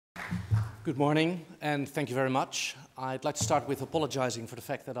Good morning, and thank you very much. I'd like to start with apologizing for the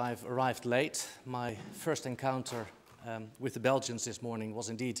fact that I've arrived late. My first encounter with the Belgians this morning was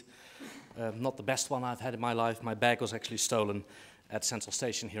indeed not the best one I've had in my life. My bag was actually stolen at Central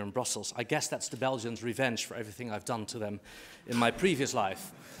Station here in Brussels. I guess that's the Belgians' revenge for everything I've done to them in my previous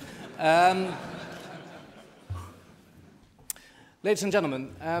life. Ladies and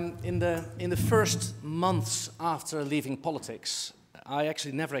gentlemen, in the first months after leaving politics, I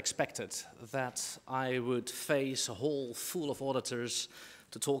actually never expected that I would face a hall full of auditors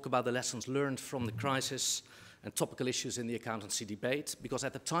to talk about the lessons learned from the crisis and topical issues in the accountancy debate, because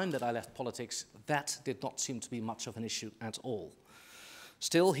at the time that I left politics, that did not seem to be much of an issue at all.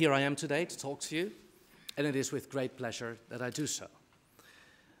 Still, here I am today to talk to you, and it is with great pleasure that I do so.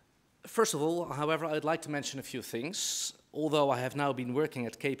 First of all, however, I'd like to mention a few things. Although I have now been working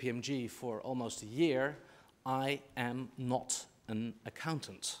at KPMG for almost a year, I am not an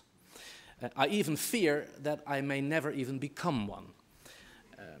accountant. I even fear that I may never even become one.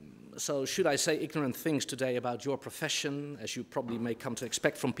 So should I say ignorant things today about your profession, as you probably may come to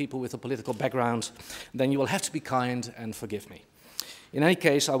expect from people with a political background, then you will have to be kind and forgive me. In any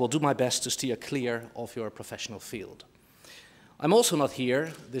case, I will do my best to steer clear of your professional field. I'm also not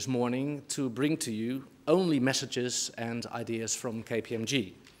here this morning to bring to you only messages and ideas from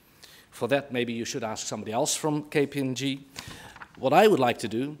KPMG. For that, maybe you should ask somebody else from KPMG. What I would like to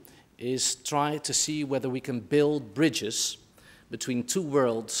do is try to see whether we can build bridges between two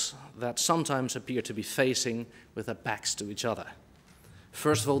worlds that sometimes appear to be facing with their backs to each other.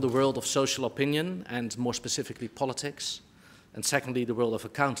 First of all, the world of social opinion, and more specifically politics. And secondly, the world of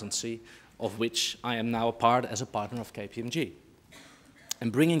accountancy, of which I am now a part as a partner of KPMG.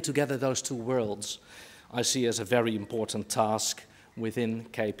 And bringing together those two worlds, I see as a very important task within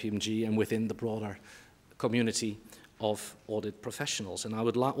KPMG and within the broader community of audit professionals. And I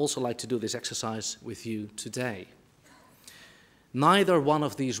would also like to do this exercise with you today. Neither one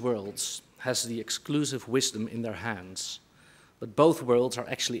of these worlds has the exclusive wisdom in their hands, but both worlds are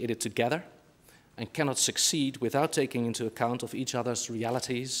actually in it together and cannot succeed without taking into account of each other's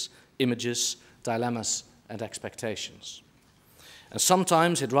realities, images, dilemmas, and expectations. And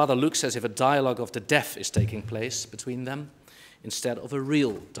sometimes it rather looks as if a dialogue of the deaf is taking place between them instead of a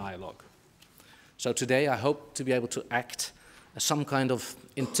real dialogue. So today I hope to be able to act as some kind of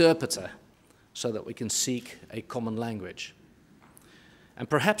interpreter so that we can seek a common language. And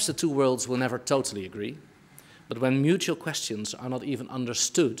perhaps the two worlds will never totally agree, but when mutual questions are not even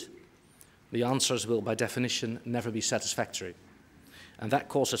understood, the answers will by definition never be satisfactory. And that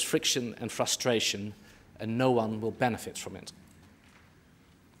causes friction and frustration, and no one will benefit from it.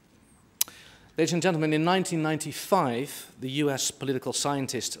 Ladies and gentlemen, in 1995, the US political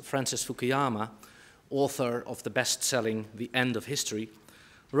scientist Francis Fukuyama, author of the best-selling The End of History,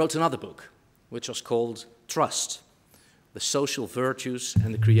 wrote another book, which was called Trust, the Social Virtues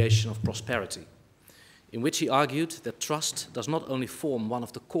and the Creation of Prosperity, in which he argued that trust does not only form one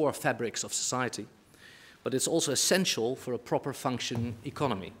of the core fabrics of society, but it's also essential for a proper functioning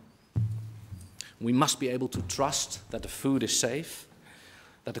economy. We must be able to trust that the food is safe,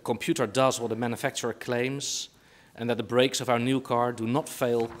 that the computer does what the manufacturer claims, and that the brakes of our new car do not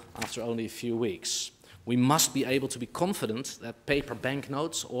fail after only a few weeks. We must be able to be confident that paper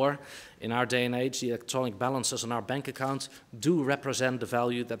banknotes, or in our day and age, the electronic balances on our bank account, do represent the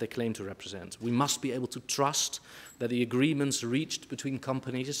value that they claim to represent. We must be able to trust that the agreements reached between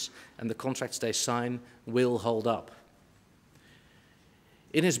companies and the contracts they sign will hold up.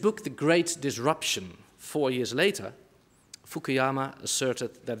 In his book, The Great Disruption, 4 years later, Fukuyama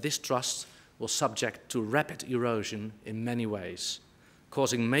asserted that this trust was subject to rapid erosion in many ways,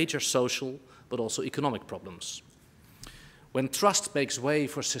 causing major social but also economic problems. When trust makes way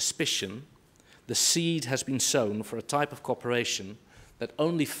for suspicion, the seed has been sown for a type of cooperation that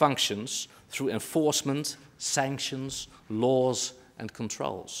only functions through enforcement, sanctions, laws, and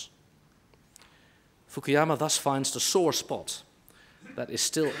controls. Fukuyama thus finds the sore spot that is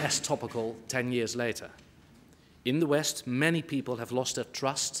still as topical 10 years later. In the West, many people have lost their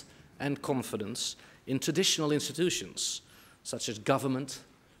trust and confidence in traditional institutions, such as government,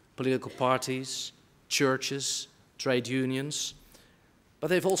 political parties, churches, trade unions, but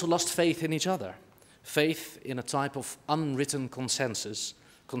they've also lost faith in each other, faith in a type of unwritten consensus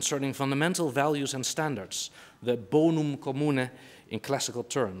concerning fundamental values and standards. The bonum commune, in classical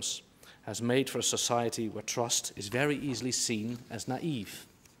terms, has made for a society where trust is very easily seen as naive.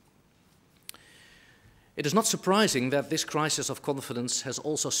 It is not surprising that this crisis of confidence has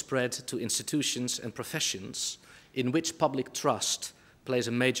also spread to institutions and professions in which public trust plays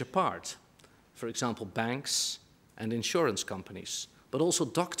a major part. For example, banks and insurance companies, but also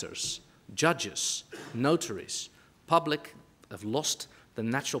doctors, Judges, notaries, public have lost the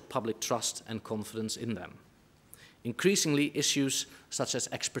natural public trust and confidence in them. Increasingly, issues such as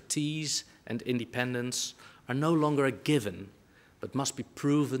expertise and independence are no longer a given, but must be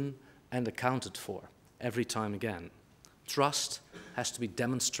proven and accounted for every time again. Trust has to be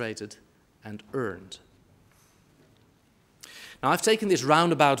demonstrated and earned. Now, I've taken this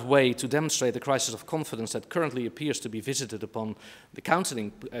roundabout way to demonstrate the crisis of confidence that currently appears to be visited upon the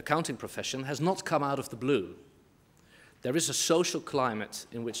accounting profession has not come out of the blue. There is a social climate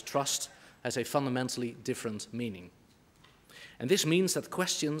in which trust has a fundamentally different meaning. And this means that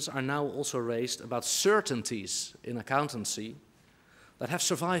questions are now also raised about certainties in accountancy that have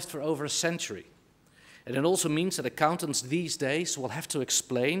survived for over a century. And it also means that accountants these days will have to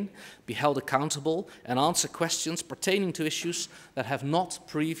explain, be held accountable, and answer questions pertaining to issues that have not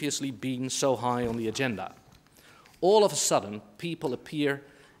previously been so high on the agenda. All of a sudden, people appear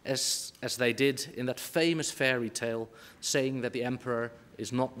as they did in that famous fairy tale saying that the emperor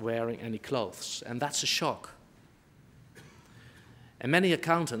is not wearing any clothes. And that's a shock. And many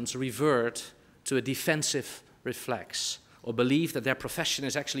accountants revert to a defensive reflex, or believe that their profession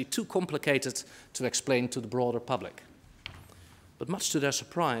is actually too complicated to explain to the broader public. But much to their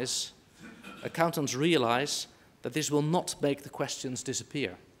surprise, accountants realize that this will not make the questions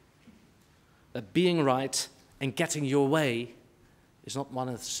disappear. That being right and getting your way is not one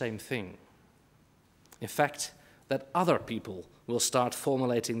and the same thing. In fact, that other people will start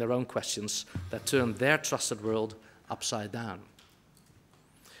formulating their own questions that turn their trusted world upside down.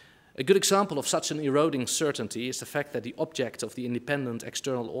 A good example of such an eroding certainty is the fact that the object of the independent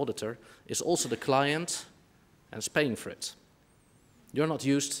external auditor is also the client and is paying for it. You're not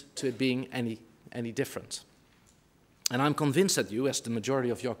used to it being any different. And I'm convinced that you, as the majority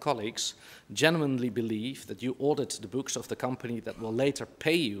of your colleagues, genuinely believe that you audit the books of the company that will later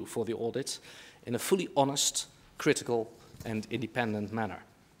pay you for the audit in a fully honest, critical, and independent manner.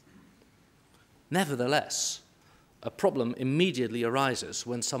 Nevertheless, a problem immediately arises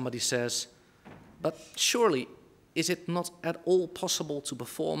when somebody says, but surely is it not at all possible to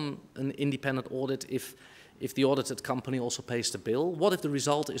perform an independent audit if the audited company also pays the bill? What if the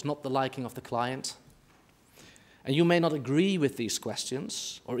result is not the liking of the client? And you may not agree with these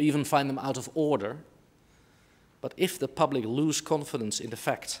questions or even find them out of order, but if the public lose confidence in the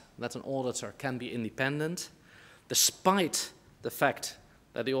fact that an auditor can be independent, despite the fact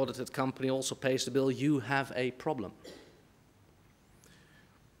that the audited company also pays the bill, you have a problem.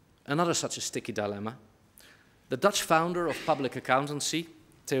 Another such a sticky dilemma. The Dutch founder of public accountancy,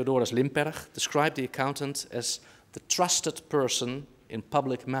 Theodorus Limperg, described the accountant as the trusted person in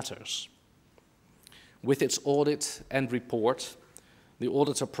public matters. With its audit and report, the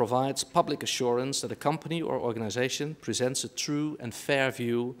auditor provides public assurance that a company or organization presents a true and fair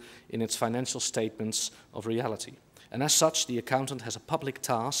view in its financial statements of reality. And as such, the accountant has a public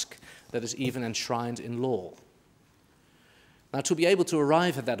task that is even enshrined in law. Now, to be able to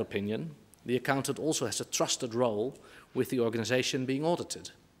arrive at that opinion, the accountant also has a trusted role with the organization being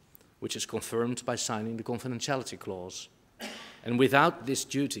audited, which is confirmed by signing the confidentiality clause. And without this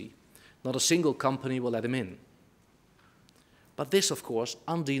duty, not a single company will let him in. But this, of course,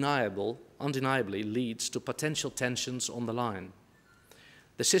 undeniably leads to potential tensions on the line.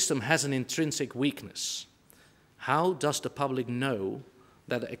 The system has an intrinsic weakness. How does the public know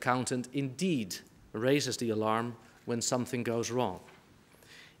that the accountant indeed raises the alarm when something goes wrong?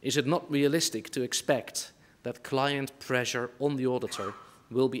 Is it not realistic to expect that client pressure on the auditor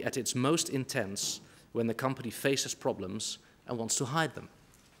will be at its most intense when the company faces problems and wants to hide them?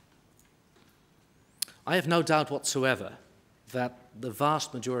 I have no doubt whatsoever that the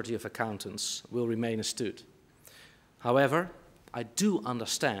vast majority of accountants will remain astute. However, I do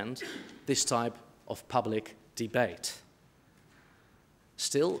understand this type of public debate.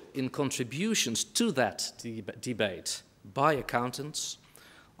 Still, in contributions to that debate by accountants,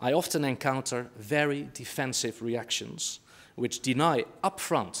 I often encounter very defensive reactions which deny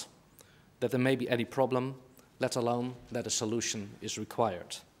upfront that there may be any problem, let alone that a solution is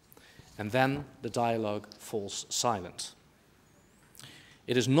required. And then the dialogue falls silent.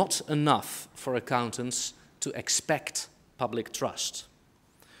 It is not enough for accountants to expect public trust.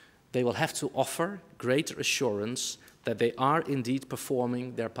 They will have to offer greater assurance that they are indeed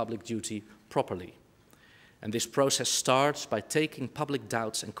performing their public duty properly. And this process starts by taking public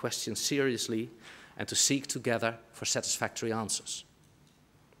doubts and questions seriously and to seek together for satisfactory answers.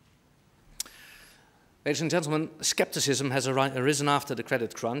 Ladies and gentlemen, skepticism has arisen after the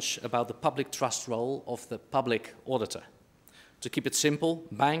credit crunch about the public trust role of the public auditor. To keep it simple,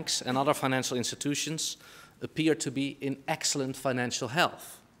 banks and other financial institutions appear to be in excellent financial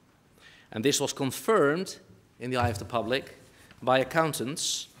health. And this was confirmed in the eye of the public by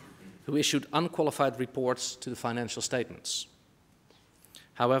accountants who issued unqualified reports to the financial statements.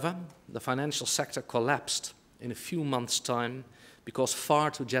 However, the financial sector collapsed in a few months' time because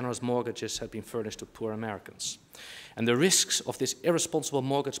far too generous mortgages had been furnished to poor Americans. And the risks of this irresponsible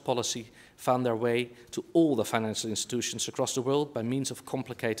mortgage policy found their way to all the financial institutions across the world by means of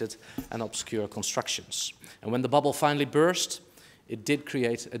complicated and obscure constructions. And when the bubble finally burst, it did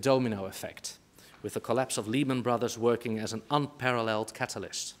create a domino effect, with the collapse of Lehman Brothers working as an unparalleled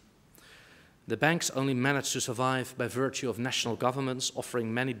catalyst. The banks only managed to survive by virtue of national governments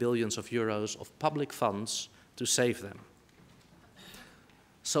offering many billions of euros of public funds to save them.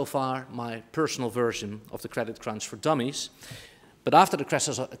 So far, my personal version of the credit crunch for dummies. But after the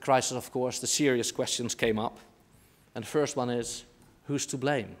crisis, of course, the serious questions came up. And the first one is, who's to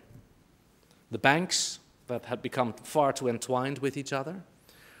blame? The banks that had become far too entwined with each other?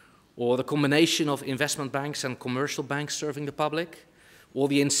 Or the combination of investment banks and commercial banks serving the public? Or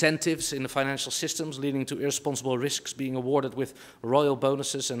the incentives in the financial systems leading to irresponsible risks being awarded with royal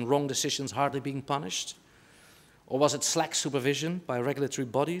bonuses and wrong decisions hardly being punished? Or was it slack supervision by regulatory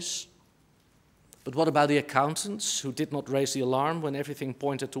bodies? But what about the accountants who did not raise the alarm when everything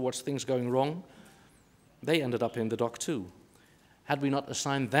pointed towards things going wrong? They ended up in the dock too. Had we not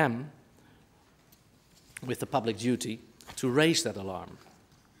assigned them with the public duty to raise that alarm?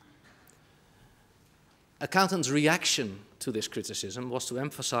 Accountants' reaction to this criticism was to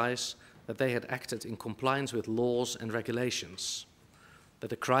emphasize that they had acted in compliance with laws and regulations, that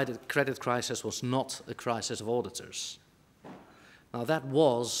the credit crisis was not a crisis of auditors. Now that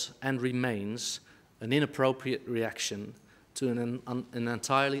was and remains an inappropriate reaction to an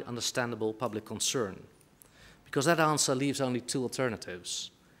entirely understandable public concern, because that answer leaves only two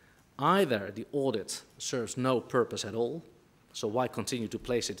alternatives. Either the audit serves no purpose at all, so why continue to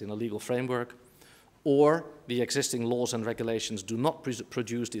place it in a legal framework, or the existing laws and regulations do not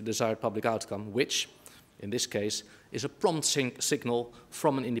produce the desired public outcome, which, in this case, is a prompt signal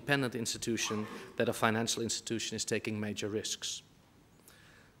from an independent institution that a financial institution is taking major risks.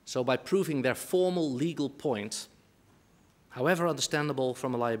 So by proving their formal legal point, however understandable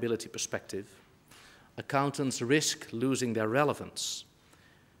from a liability perspective, accountants risk losing their relevance.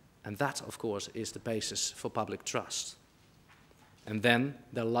 And that, of course, is the basis for public trust. And then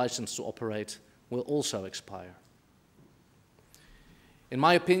their license to operate will also expire. In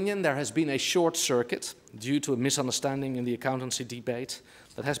my opinion, there has been a short circuit due to a misunderstanding in the accountancy debate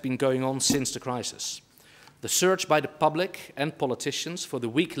that has been going on since the crisis. The search by the public and politicians for the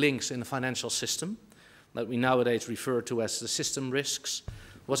weak links in the financial system, that we nowadays refer to as the system risks,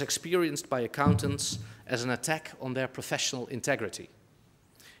 was experienced by accountants as an attack on their professional integrity.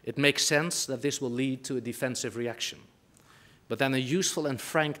 It makes sense that this will lead to a defensive reaction. But then a useful and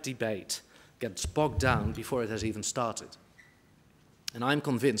frank debate gets bogged down before it has even started. And I'm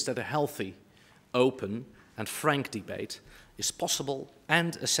convinced that a healthy, open and frank debate is possible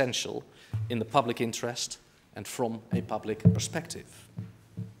and essential in the public interest and from a public perspective.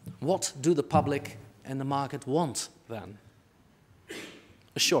 What do the public and the market want then?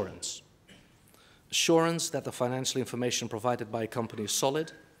 Assurance. Assurance that the financial information provided by a company is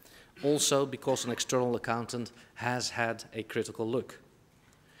solid, also because an external accountant has had a critical look.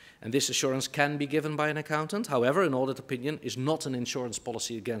 And this assurance can be given by an accountant. However, an audit opinion is not an insurance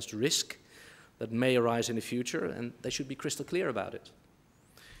policy against risk that may arise in the future, and they should be crystal clear about it.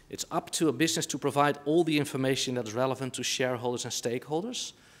 It's up to a business to provide all the information that is relevant to shareholders and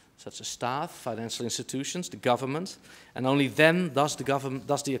stakeholders, such as staff, financial institutions, the government, and only then does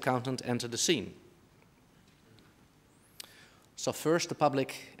the accountant enter the scene. So first, the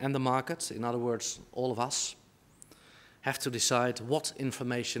public and the market, in other words, all of us, have to decide what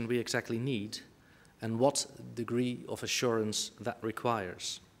information we exactly need and what degree of assurance that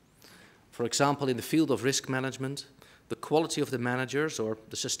requires. For example, in the field of risk management, the quality of the managers or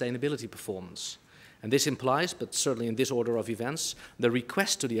the sustainability performance. And this implies, but certainly in this order of events, the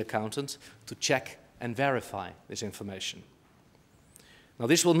request to the accountant to check and verify this information. Now,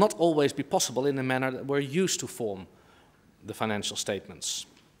 this will not always be possible in the manner that we're used to form the financial statements.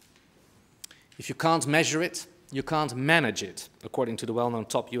 If you can't measure it, you can't manage it, according to the well-known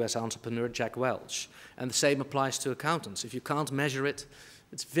top US entrepreneur Jack Welch. And the same applies to accountants. If you can't measure it,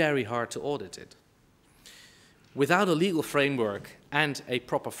 it's very hard to audit it. Without a legal framework and a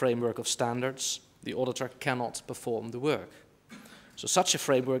proper framework of standards, the auditor cannot perform the work. So such a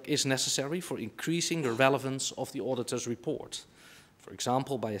framework is necessary for increasing the relevance of the auditor's report. For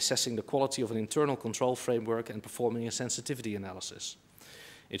example, by assessing the quality of an internal control framework and performing a sensitivity analysis.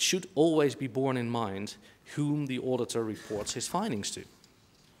 It should always be borne in mind whom the auditor reports his findings to.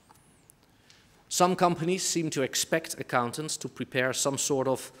 Some companies seem to expect accountants to prepare some sort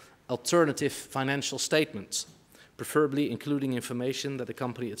of alternative financial statements, preferably including information that the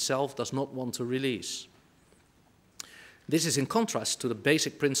company itself does not want to release. This is in contrast to the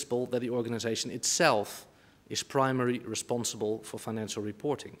basic principle that the organization itself is primarily responsible for financial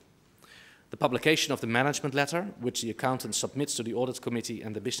reporting. The publication of the management letter, which the accountant submits to the audit committee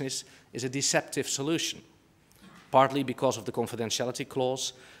and the business, is a deceptive solution. Partly because of the confidentiality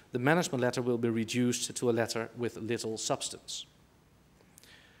clause, the management letter will be reduced to a letter with little substance.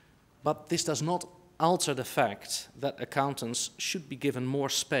 But this does not alter the fact that accountants should be given more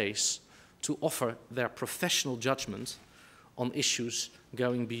space to offer their professional judgment on issues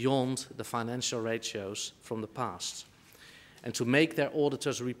going beyond the financial ratios from the past, and to make their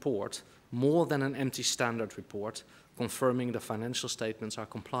auditor's report more than an empty standard report confirming the financial statements are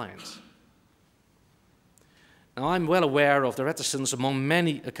compliant. Now, I'm well aware of the reticence among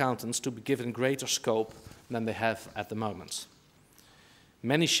many accountants to be given greater scope than they have at the moment.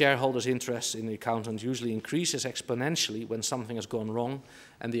 Many shareholders' interest in the accountant usually increases exponentially when something has gone wrong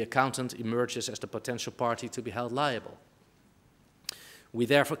and the accountant emerges as the potential party to be held liable. We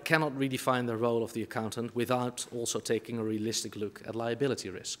therefore cannot redefine the role of the accountant without also taking a realistic look at liability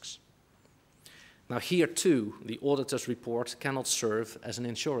risks. Now, here too, the auditor's report cannot serve as an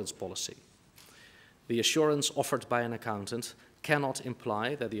insurance policy. The assurance offered by an accountant cannot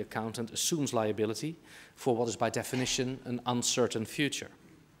imply that the accountant assumes liability for what is by definition an uncertain future.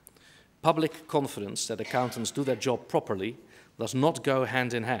 Public confidence that accountants do their job properly does not go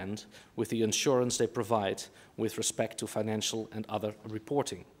hand in hand with the assurance they provide with respect to financial and other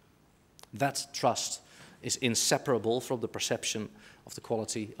reporting. That trust is inseparable from the perception of the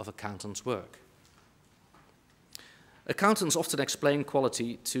quality of accountants' work. Accountants often explain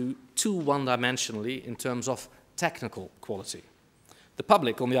quality too one-dimensionally in terms of technical quality. The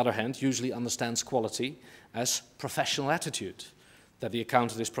public, on the other hand, usually understands quality as professional attitude, that the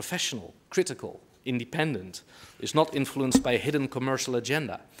accountant is professional, critical, independent, is not influenced by a hidden commercial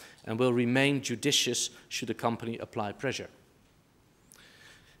agenda, and will remain judicious should a company apply pressure.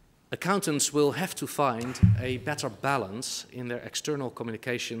 Accountants will have to find a better balance in their external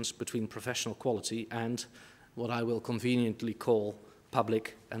communications between professional quality and what I will conveniently call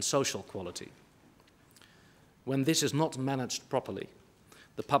public and social quality. When this is not managed properly,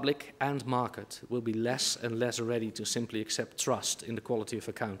 the public and market will be less and less ready to simply accept trust in the quality of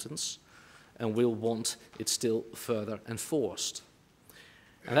accountants and will want it still further enforced.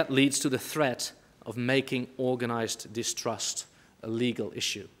 And that leads to the threat of making organized distrust a legal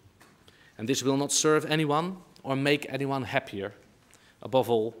issue. And this will not serve anyone or make anyone happier. Above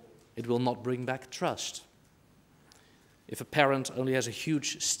all, it will not bring back trust. If a parent only has a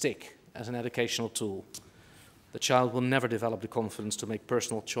huge stick as an educational tool, the child will never develop the confidence to make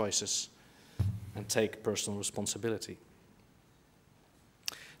personal choices and take personal responsibility.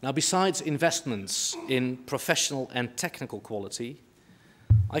 Now, besides investments in professional and technical quality,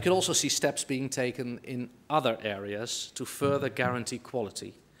 I could also see steps being taken in other areas to further guarantee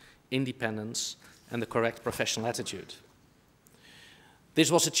quality, independence, and the correct professional attitude. This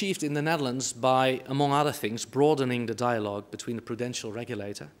was achieved in the Netherlands by, among other things, broadening the dialogue between the prudential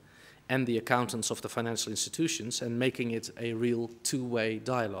regulator and the accountants of the financial institutions and making it a real two-way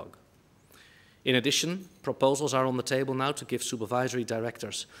dialogue. In addition, proposals are on the table now to give supervisory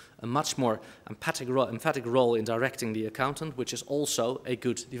directors a much more emphatic role in directing the accountant, which is also a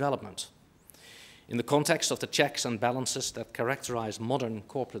good development. In the context of the checks and balances that characterize modern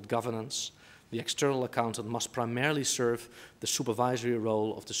corporate governance, the external accountant must primarily serve the supervisory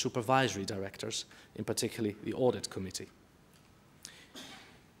role of the supervisory directors, in particular the audit committee.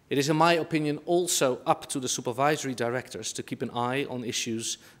 It is, in my opinion, also up to the supervisory directors to keep an eye on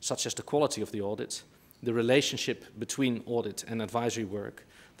issues such as the quality of the audit, the relationship between audit and advisory work,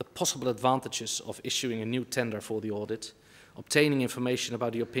 the possible advantages of issuing a new tender for the audit, obtaining information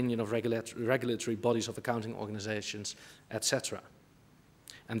about the opinion of regulatory bodies of accounting organizations, etc.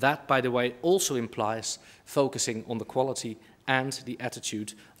 And that, by the way, also implies focusing on the quality and the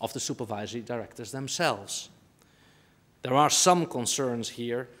attitude of the supervisory directors themselves. There are some concerns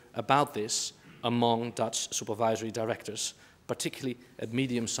here about this among Dutch supervisory directors, particularly at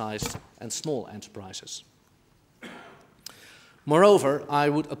medium-sized and small enterprises. Moreover, I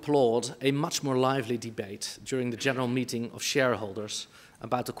would applaud a much more lively debate during the general meeting of shareholders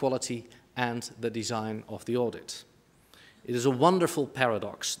about the quality and the design of the audit. It is a wonderful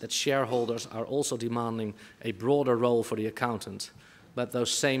paradox that shareholders are also demanding a broader role for the accountant, but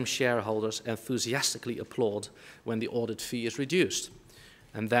those same shareholders enthusiastically applaud when the audit fee is reduced.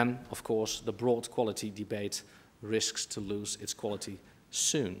 And then, of course, the broad quality debate risks to lose its quality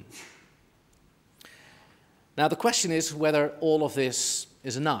soon. Now the question is whether all of this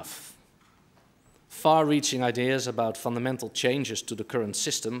is enough. Far-reaching ideas about fundamental changes to the current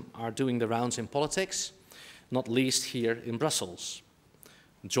system are doing the rounds in politics, not least here in Brussels.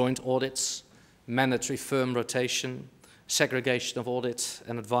 Joint audits, mandatory firm rotation, segregation of audit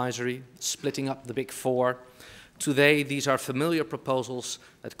and advisory, splitting up the Big Four. Today, these are familiar proposals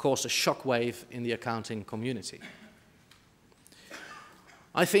that caused a shockwave in the accounting community.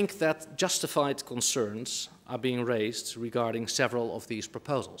 I think that justified concerns are being raised regarding several of these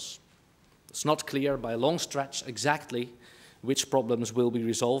proposals. It's not clear by a long stretch exactly which problems will be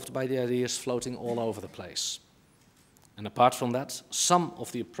resolved by the ideas floating all over the place. And apart from that, some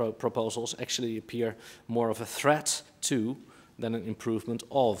of the proposals actually appear more of a threat to than an improvement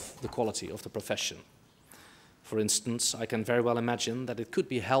of the quality of the profession. For instance, I can very well imagine that it could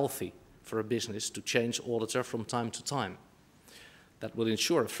be healthy for a business to change auditor from time to time. That will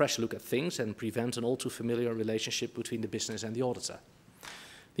ensure a fresh look at things and prevent an all too familiar relationship between the business and the auditor.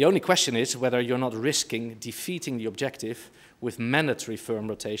 The only question is whether you're not risking defeating the objective with mandatory firm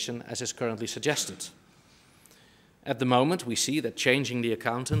rotation as is currently suggested. At the moment, we see that changing the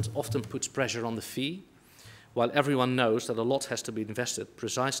accountant often puts pressure on the fee, while everyone knows that a lot has to be invested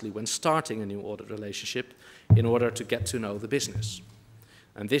precisely when starting a new audit relationship in order to get to know the business.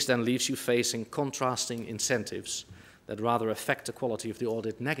 And this then leaves you facing contrasting incentives that rather affect the quality of the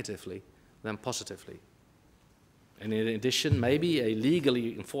audit negatively than positively. And in addition, maybe a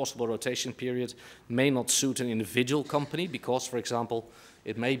legally enforceable rotation period may not suit an individual company because, for example,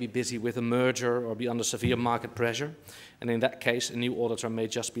 it may be busy with a merger or be under severe market pressure, and in that case, a new auditor may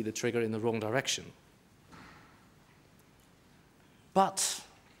just be the trigger in the wrong direction. But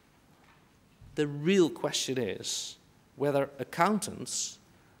the real question is whether accountants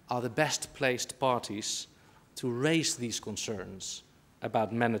are the best placed parties to raise these concerns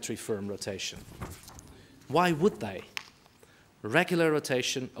about mandatory firm rotation. Why would they? Regular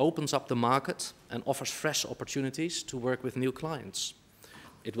rotation opens up the market and offers fresh opportunities to work with new clients.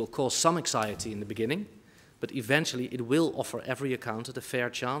 It will cause some anxiety in the beginning, but eventually it will offer every accountant a fair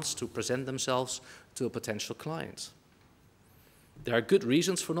chance to present themselves to a potential client. There are good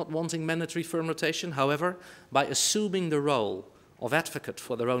reasons for not wanting mandatory firm rotation. However, by assuming the role of advocate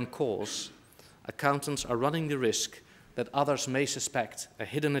for their own cause, accountants are running the risk that others may suspect a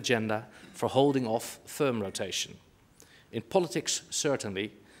hidden agenda for holding off firm rotation. In politics,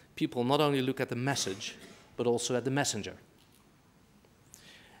 certainly, people not only look at the message, but also at the messenger.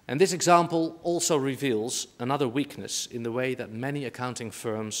 And this example also reveals another weakness in the way that many accounting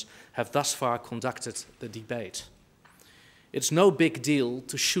firms have thus far conducted the debate. It's no big deal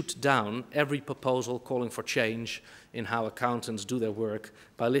to shoot down every proposal calling for change in how accountants do their work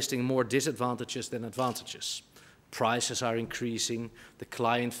by listing more disadvantages than advantages. Prices are increasing, the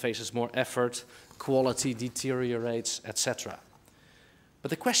client faces more effort, quality deteriorates, etc.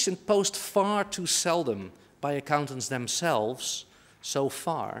 But the question posed far too seldom by accountants themselves so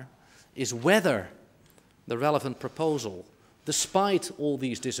far is whether the relevant proposal, despite all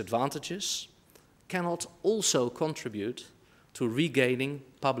these disadvantages, cannot also contribute to regaining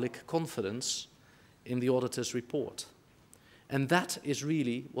public confidence in the auditor's report. And that is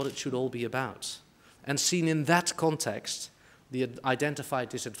really what it should all be about. And seen in that context, the identified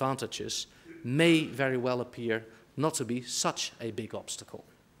disadvantages may very well appear not to be such a big obstacle.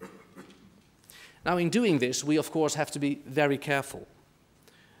 Now, in doing this, we of course have to be very careful.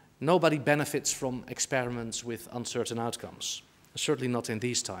 Nobody benefits from experiments with uncertain outcomes, certainly not in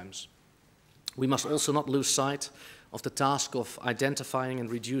these times. We must also not lose sight of the task of identifying and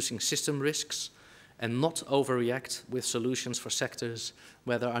reducing system risks and not overreact with solutions for sectors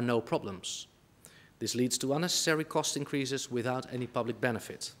where there are no problems. This leads to unnecessary cost increases without any public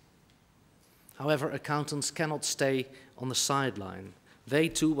benefit. However, accountants cannot stay on the sideline. They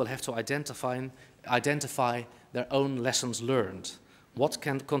too will have to identify their own lessons learned, what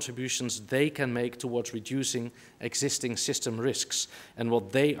contributions they can make towards reducing existing system risks, and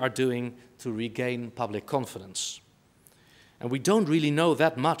what they are doing to regain public confidence. And we don't really know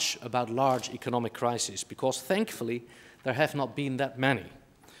that much about large economic crises because, thankfully, there have not been that many.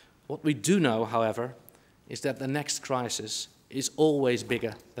 What we do know, however, is that the next crisis is always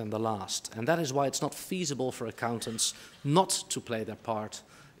bigger than the last. And that is why it's not feasible for accountants not to play their part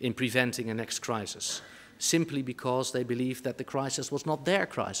in preventing a next crisis, simply because they believe that the crisis was not their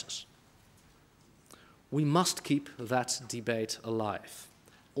crisis. We must keep that debate alive,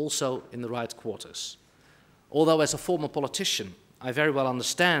 also in the right quarters. Although as a former politician, I very well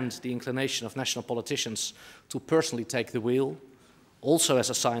understand the inclination of national politicians to personally take the wheel, also as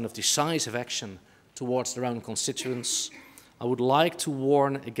a sign of decisive action towards their own constituents, I would like to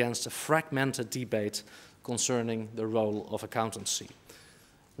warn against a fragmented debate concerning the role of accountancy.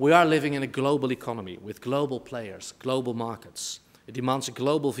 We are living in a global economy with global players, global markets. It demands a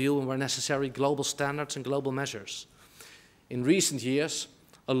global view and, where necessary, global standards and global measures. In recent years,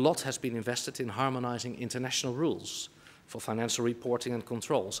 a lot has been invested in harmonizing international rules for financial reporting and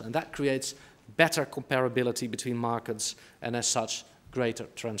controls, and that creates better comparability between markets and, as such, greater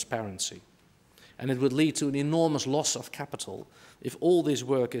transparency. And it would lead to an enormous loss of capital if all this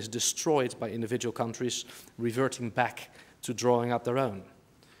work is destroyed by individual countries reverting back to drawing up their own.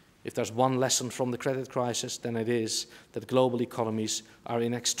 If there's one lesson from the credit crisis, then it is that global economies are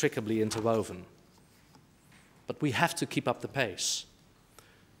inextricably interwoven. But we have to keep up the pace.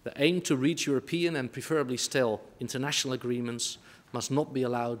 The aim to reach European and preferably still international agreements must not be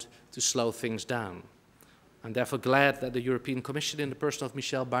allowed to slow things down. I'm therefore glad that the European Commission, in the person of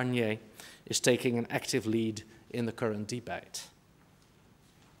Michel Barnier, is taking an active lead in the current debate.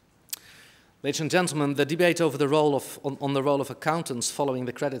 Ladies and gentlemen, the debate over the role on the role of accountants following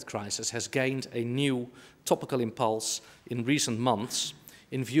the credit crisis has gained a new topical impulse in recent months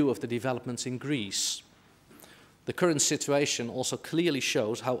in view of the developments in Greece. The current situation also clearly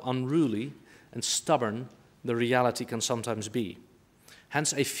shows how unruly and stubborn the reality can sometimes be.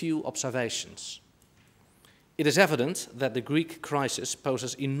 Hence, a few observations. It is evident that the Greek crisis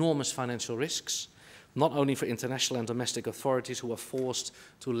poses enormous financial risks, not only for international and domestic authorities who are forced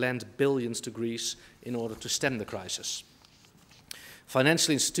to lend billions to Greece in order to stem the crisis.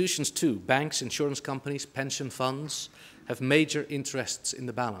 Financial institutions too, banks, insurance companies, pension funds, have major interests in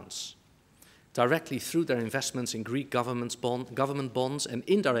the balance, directly through their investments in Greek government bonds, and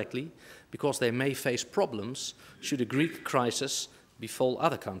indirectly because they may face problems should a Greek crisis befall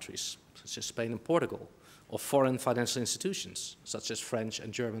other countries, such as Spain and Portugal, or foreign financial institutions, such as French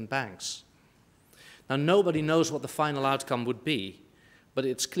and German banks. Now, nobody knows what the final outcome would be, but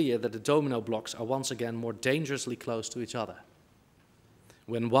it's clear that the domino blocks are once again more dangerously close to each other.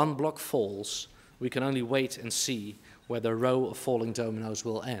 When one block falls, we can only wait and see where the row of falling dominoes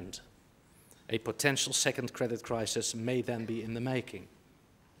will end. A potential second credit crisis may then be in the making.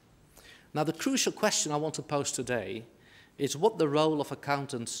 Now, the crucial question I want to pose today is what the role of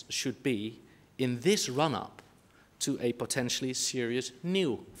accountants should be in this run-up to a potentially serious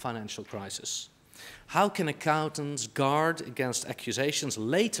new financial crisis. How can accountants guard against accusations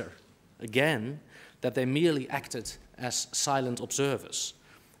later, again, that they merely acted as silent observers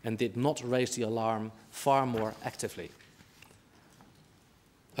and did not raise the alarm far more actively?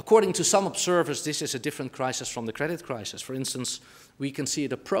 According to some observers, this is a different crisis from the credit crisis. For instance, we can see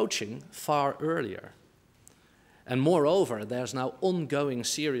it approaching far earlier. And moreover, there's now ongoing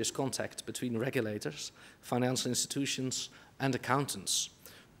serious contact between regulators, financial institutions, and accountants,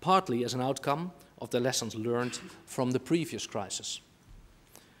 partly as an outcome of the lessons learned from the previous crisis.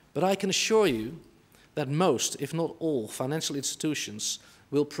 But I can assure you that most, if not all, financial institutions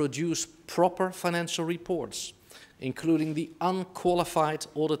will produce proper financial reports, including the unqualified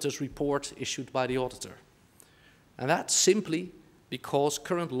auditor's report issued by the auditor. And that's simply because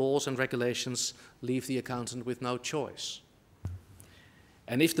current laws and regulations leave the accountant with no choice.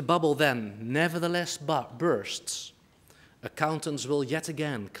 And if the bubble then nevertheless bursts, accountants will yet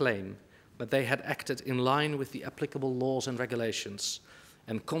again claim that they had acted in line with the applicable laws and regulations,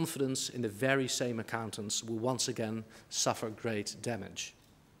 and confidence in the very same accountants will once again suffer great damage.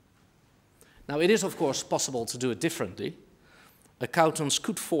 Now, it is of course possible to do it differently. Accountants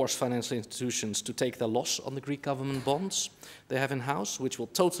could force financial institutions to take their loss on the Greek government bonds they have in-house, which will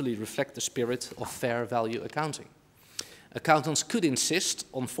totally reflect the spirit of fair value accounting. Accountants could insist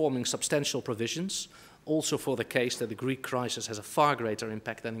on forming substantial provisions, also for the case that the Greek crisis has a far greater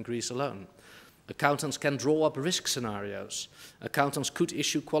impact than in Greece alone. Accountants can draw up risk scenarios. Accountants could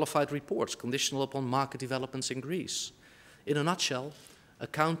issue qualified reports conditional upon market developments in Greece. In a nutshell,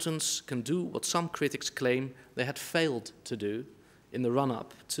 accountants can do what some critics claim they had failed to do in the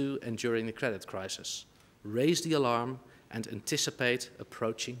run-up to and during the credit crisis: raise the alarm and anticipate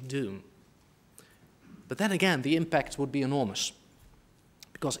approaching doom. But then again, the impact would be enormous,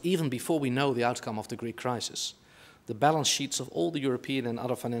 because even before we know the outcome of the Greek crisis, the balance sheets of all the European and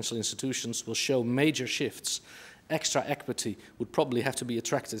other financial institutions will show major shifts. Extra equity would probably have to be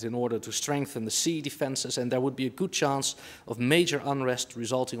attracted in order to strengthen the sea defenses, and there would be a good chance of major unrest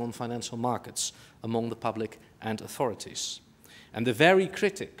resulting on financial markets among the public and authorities. And the very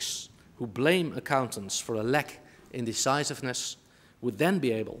critics who blame accountants for a lack in decisiveness would then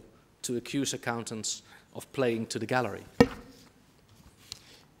be able to accuse accountants of playing to the gallery.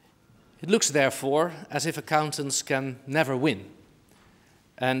 It looks, therefore, as if accountants can never win,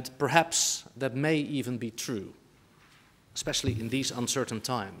 and perhaps that may even be true, especially in these uncertain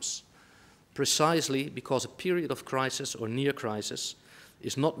times. precisely because a period of crisis or near crisis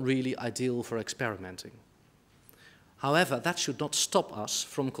is not really ideal for experimenting. However, that should not stop us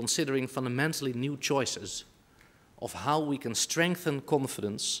from considering fundamentally new choices of how we can strengthen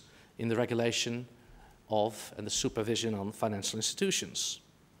confidence in the regulation of and the supervision on financial institutions.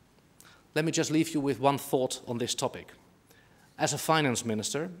 Let me just leave you with one thought on this topic. As a finance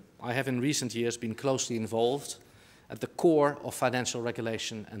minister, I have in recent years been closely involved at the core of financial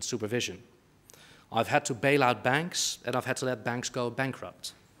regulation and supervision. I've had to bail out banks, and I've had to let banks go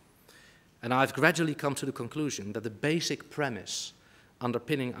bankrupt. And I've gradually come to the conclusion that the basic premise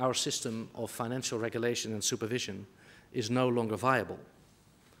underpinning our system of financial regulation and supervision is no longer viable.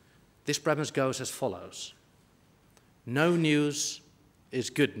 This premise goes as follows. No news is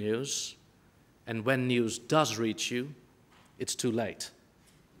good news, and when news does reach you, it's too late,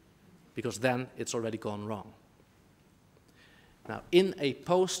 because then it's already gone wrong. Now, in a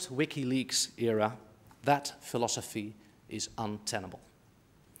post-WikiLeaks era, that philosophy is untenable.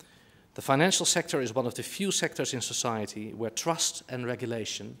 The financial sector is one of the few sectors in society where trust and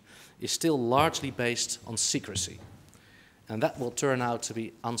regulation is still largely based on secrecy, and that will turn out to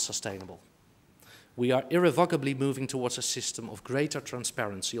be unsustainable. We are irrevocably moving towards a system of greater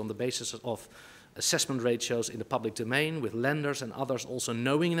transparency on the basis of assessment ratios in the public domain, with lenders and others also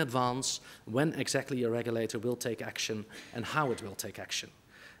knowing in advance when exactly a regulator will take action and how it will take action.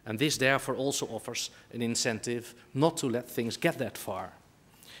 And this therefore also offers an incentive not to let things get that far.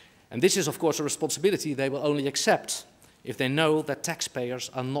 And this is, of course, a responsibility they will only accept if they know that taxpayers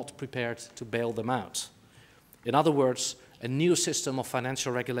are not prepared to bail them out. In other words, a new system of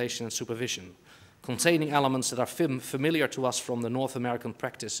financial regulation and supervision, containing elements that are familiar to us from the North American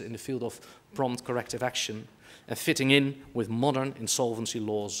practice in the field of prompt corrective action, and fitting in with modern insolvency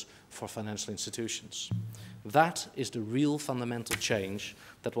laws for financial institutions. That is the real fundamental change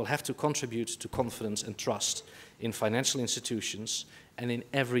that will have to contribute to confidence and trust in financial institutions and in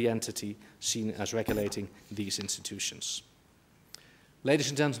every entity seen as regulating these institutions. Ladies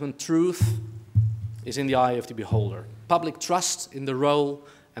and gentlemen, truth is in the eye of the beholder. Public trust in the role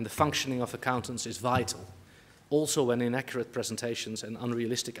and the functioning of accountants is vital, also when inaccurate presentations and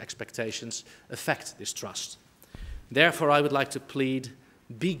unrealistic expectations affect this trust. Therefore, I would like to plead,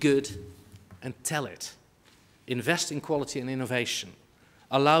 be good and tell it. Invest in quality and innovation.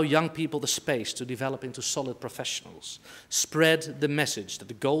 Allow young people the space to develop into solid professionals. Spread the message that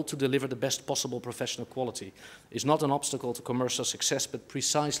the goal to deliver the best possible professional quality is not an obstacle to commercial success, but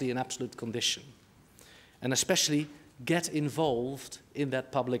precisely an absolute condition. And especially, get involved in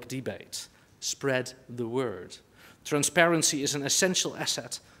that public debate. Spread the word. Transparency is an essential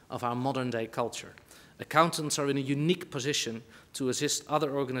asset of our modern-day culture. Accountants are in a unique position to assist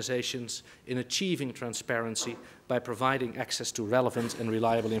other organizations in achieving transparency by providing access to relevant and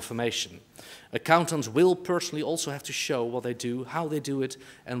reliable information. Accountants will personally also have to show what they do, how they do it,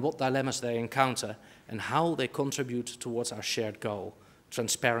 and what dilemmas they encounter, and how they contribute towards our shared goal: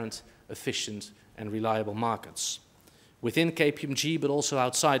 transparent, efficient, and reliable markets. Within KPMG, but also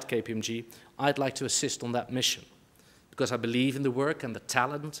outside KPMG, I'd like to assist on that mission, because I believe in the work and the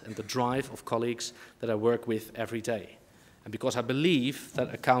talent and the drive of colleagues that I work with every day, and because I believe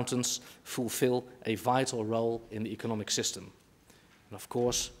that accountants fulfill a vital role in the economic system. And of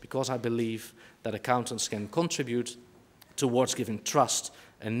course, because I believe that accountants can contribute towards giving trust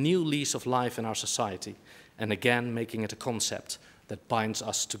a new lease of life in our society, and again making it a concept that binds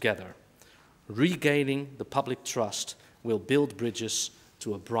us together. Regaining the public trust will build bridges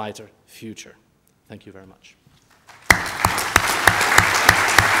to a brighter future. Thank you very much.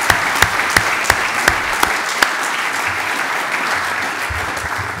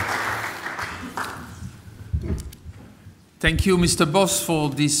 Thank you, Mr. Bos, for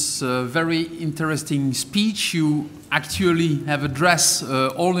this very interesting speech. You actually have addressed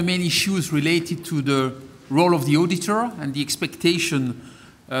all the main issues related to the role of the auditor and the expectation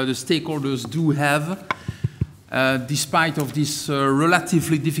the stakeholders do have. Despite of this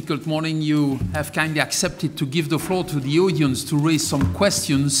relatively difficult morning, you have kindly accepted to give the floor to the audience to raise some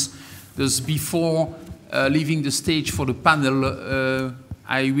questions. Thus, before leaving the stage for the panel,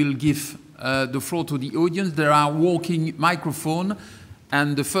 I will give the floor to the audience. There are working microphones,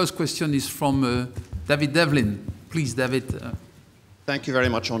 and the first question is from David Devlin. Please, David. Thank you very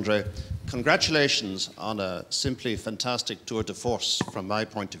much, André. Congratulations on a simply fantastic tour de force from my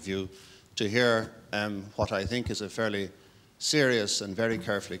point of view. To hear what I think is a fairly serious and very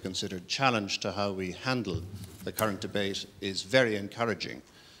carefully considered challenge to how we handle the current debate is very encouraging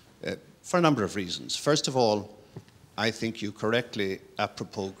for a number of reasons. First of all, I think you correctly,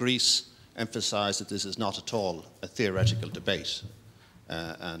 apropos Greece, emphasised that this is not at all a theoretical debate.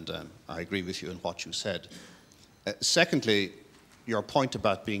 I agree with you in what you said. Secondly, your point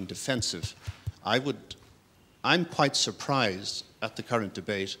about being defensive. I'm quite surprised at the current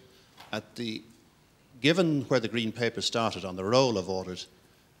debate, given where the Green Paper started on the role of audit,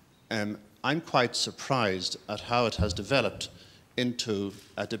 I'm quite surprised at how it has developed into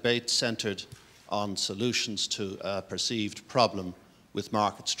a debate centred on solutions to a perceived problem with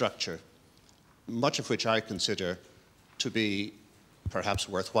market structure, much of which I consider to be perhaps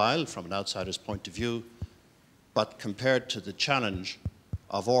worthwhile from an outsider's point of view, but compared to the challenge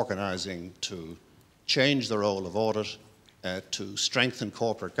of organising to change the role of audit, to strengthen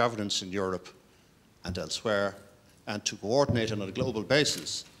corporate governance in Europe and elsewhere, and to coordinate on a global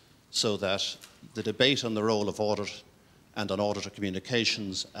basis so that the debate on the role of audit and on auditor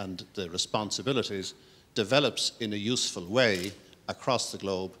communications and the responsibilities develops in a useful way across the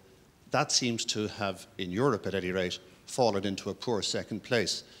globe, that seems to have, in Europe at any rate, fallen into a poor second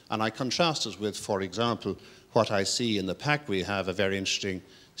place. And I contrast it with, for example, what I see in the pack. We have a very interesting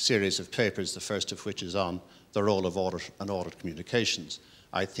series of papers, the first of which is on the role of audit and audit communications.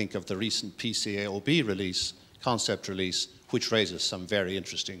 I think of the recent PCAOB release, concept release, which raises some very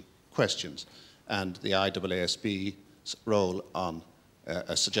interesting questions, and the IAASB's role on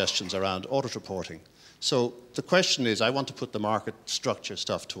suggestions around audit reporting. So the question is, I want to put the market structure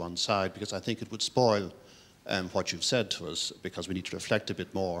stuff to one side because I think it would spoil what you've said to us, because we need to reflect a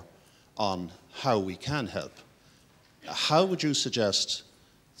bit more on how we can help. How would you suggest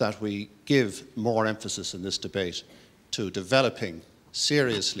that we give more emphasis in this debate to developing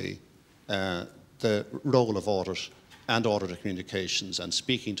seriously the role of audit and auditor communications, and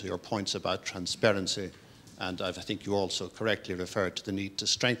speaking to your points about transparency? And I think you also correctly referred to the need to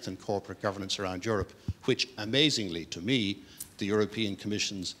strengthen corporate governance around Europe, which amazingly to me, the European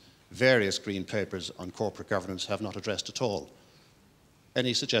Commission's various green papers on corporate governance have not addressed at all.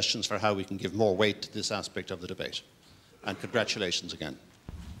 Any suggestions for how we can give more weight to this aspect of the debate? And congratulations again.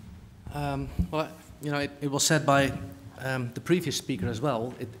 Well, you know, it was said by the previous speaker as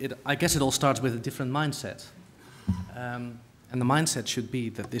well. I guess it all starts with a different mindset. And the mindset should be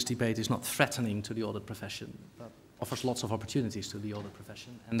that this debate is not threatening to the audit profession, but offers lots of opportunities to the audit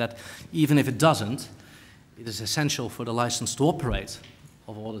profession. And that even if it doesn't, it is essential for the license to operate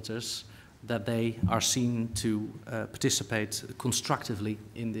of auditors that they are seen to participate constructively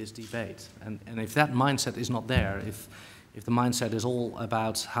in this debate. And if that mindset is not there, if the mindset is all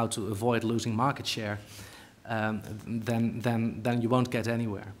about how to avoid losing market share, then you won't get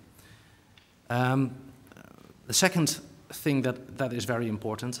anywhere. The second thing that is very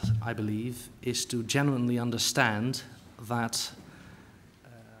important, I believe, is to genuinely understand that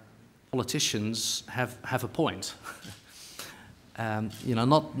politicians have a point. You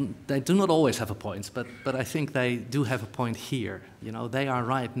know, they do not always have a point, but I think they do have a point here. You know, they are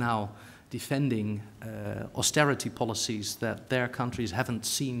right now defending austerity policies that their countries haven't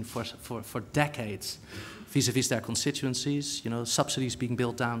seen for decades, vis-a-vis their constituencies. You know, subsidies being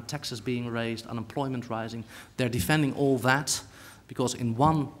built down, taxes being raised, unemployment rising. They're defending all that because in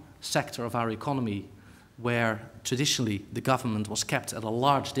one sector of our economy where traditionally the government was kept at a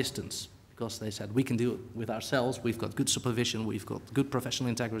large distance, because they said, we can do it with ourselves, we've got good supervision, we've got good professional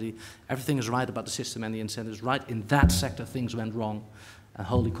integrity, everything is right about the system and the incentives, right? In that sector things went wrong, and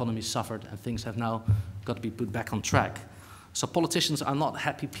whole economy suffered, and things have now got to be put back on track. So politicians are not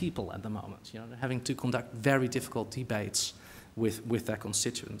happy people at the moment. You know, they're having to conduct very difficult debates with their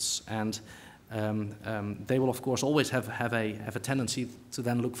constituents, and they will of course always have a tendency to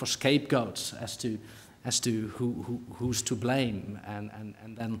then look for scapegoats as to who's to blame, and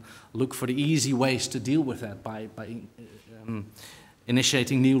then look for the easy ways to deal with that by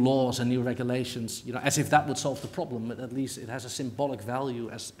initiating new laws and new regulations, you know, as if that would solve the problem. But at least it has a symbolic value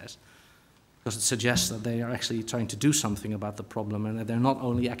because it suggests that they are actually trying to do something about the problem, and that they're not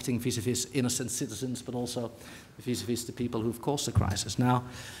only acting vis-a-vis innocent citizens, but also vis-a-vis the people who've caused the crisis. Now,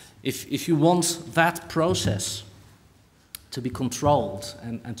 if you want that process to be controlled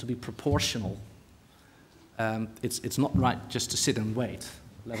and to be proportional, it's not right just to sit and wait,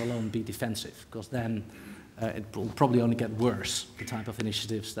 let alone be defensive, because then it will probably only get worse, the type of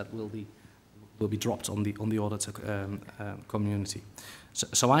initiatives that will be dropped on the auditor community.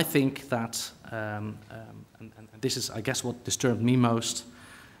 So I think that, and this is, I guess, what disturbed me most,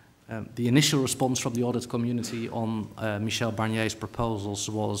 the initial response from the audit community on Michel Barnier's proposals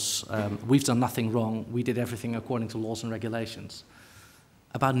was, we've done nothing wrong, we did everything according to laws and regulations.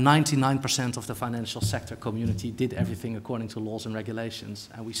 About 99% of the financial sector community did everything according to laws and regulations,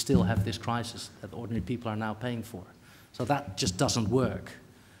 and we still have this crisis that ordinary people are now paying for. So that just doesn't work.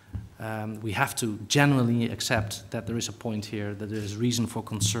 we have to genuinely accept that there is a point here, that there is reason for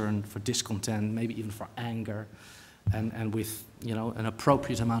concern, for discontent, maybe even for anger, and with an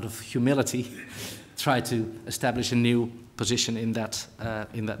appropriate amount of humility, try to establish a new position in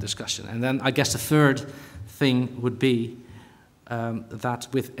that discussion. And then I guess the third thing would be that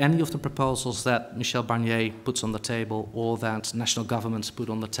with any of the proposals that Michel Barnier puts on the table, or that national governments put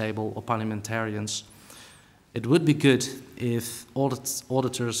on the table, or parliamentarians, it would be good if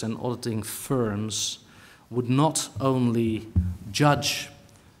auditors and auditing firms would not only judge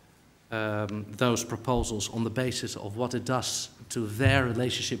those proposals on the basis of what it does to their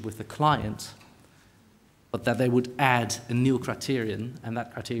relationship with the client, but that they would add a new criterion, and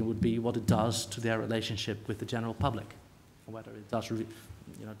that criterion would be what it does to their relationship with the general public, or whether it does,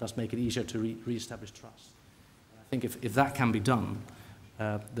 does make it easier to re-establish trust. I think if that can be done,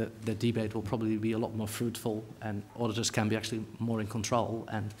 the debate will probably be a lot more fruitful, and auditors can be actually more in control,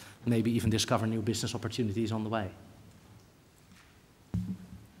 and maybe even discover new business opportunities on the way.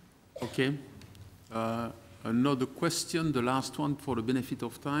 Okay. Another question, the last one for the benefit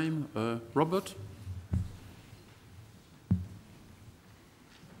of time. Robert?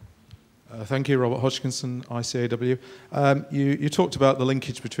 Thank you, Robert Hodgkinson, ICAW. You talked about the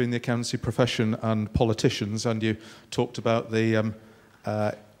linkage between the accountancy profession and politicians, and you talked about the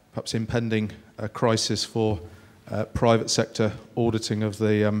perhaps impending crisis for private sector auditing of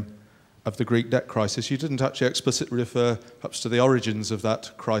the Greek debt crisis. You didn't actually explicitly refer perhaps to the origins of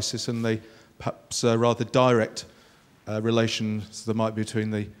that crisis and the perhaps rather direct relations there might be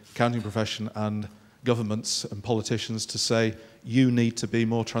between the accounting profession and governments and politicians to say you need to be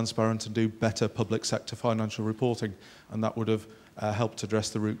more transparent and do better public sector financial reporting, and that would have helped address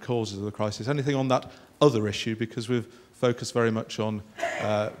the root causes of the crisis. Anything on that other issue, because we've focused very much on,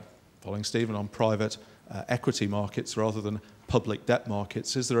 following Stephen, on private equity markets rather than public debt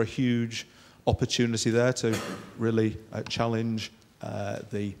markets. Is there a huge opportunity there to really challenge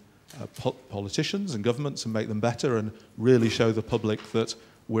the politicians and governments and make them better and really show the public that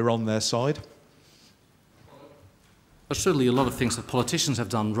we're on their side? There's certainly a lot of things that politicians have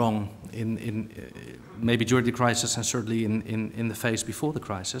done wrong maybe during the crisis, and certainly in the phase before the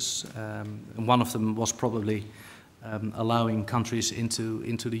crisis. And one of them was probably allowing countries into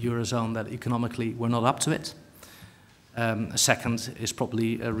the Eurozone that economically were not up to it. A second is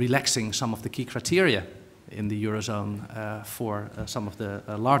probably relaxing some of the key criteria in the Eurozone for some of the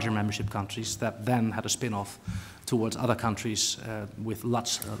larger membership countries that then had a spin-off towards other countries with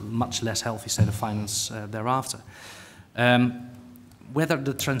much less healthy state of finance thereafter. Whether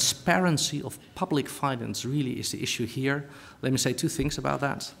the transparency of public finance really is the issue here, let me say two things about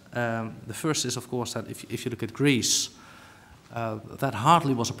that. The first is, of course, that if you look at Greece, that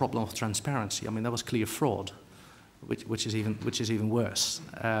hardly was a problem of transparency. I mean, that was clear fraud, which is even worse,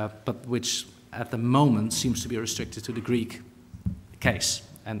 but which at the moment seems to be restricted to the Greek case,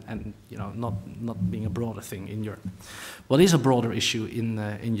 and not being a broader thing in Europe. What is a broader issue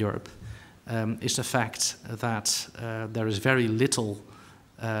in Europe is the fact that there is very little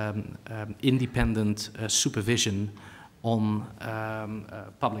independent supervision on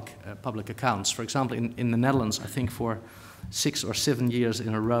public accounts. For example, in the Netherlands, I think for 6 or 7 years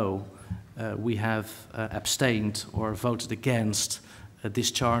in a row, we have abstained or voted against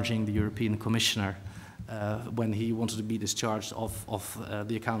discharging the European Commissioner when he wanted to be discharged of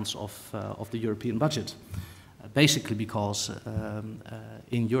the accounts of the European budget. Basically because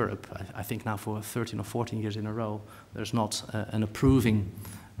in Europe, I think now for 13 or 14 years in a row, there's not an approving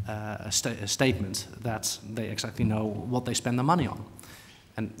statement that they exactly know what they spend their money on.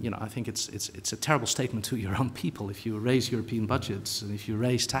 And I think it's a terrible statement to your own people if you raise European budgets and if you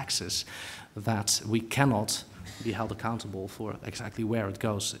raise taxes, that we cannot be held accountable for exactly where it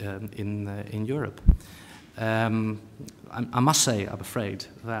goes in Europe. I must say, I'm afraid,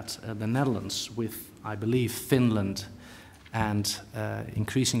 that the Netherlands, with, I believe, Finland and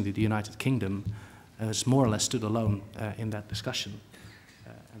increasingly the United Kingdom, has more or less stood alone in that discussion.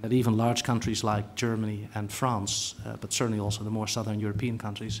 And that even large countries like Germany and France, but certainly also the more southern European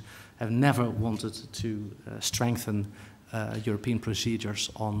countries, have never wanted to strengthen European procedures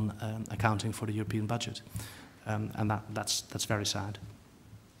on accounting for the European budget. And that's very sad.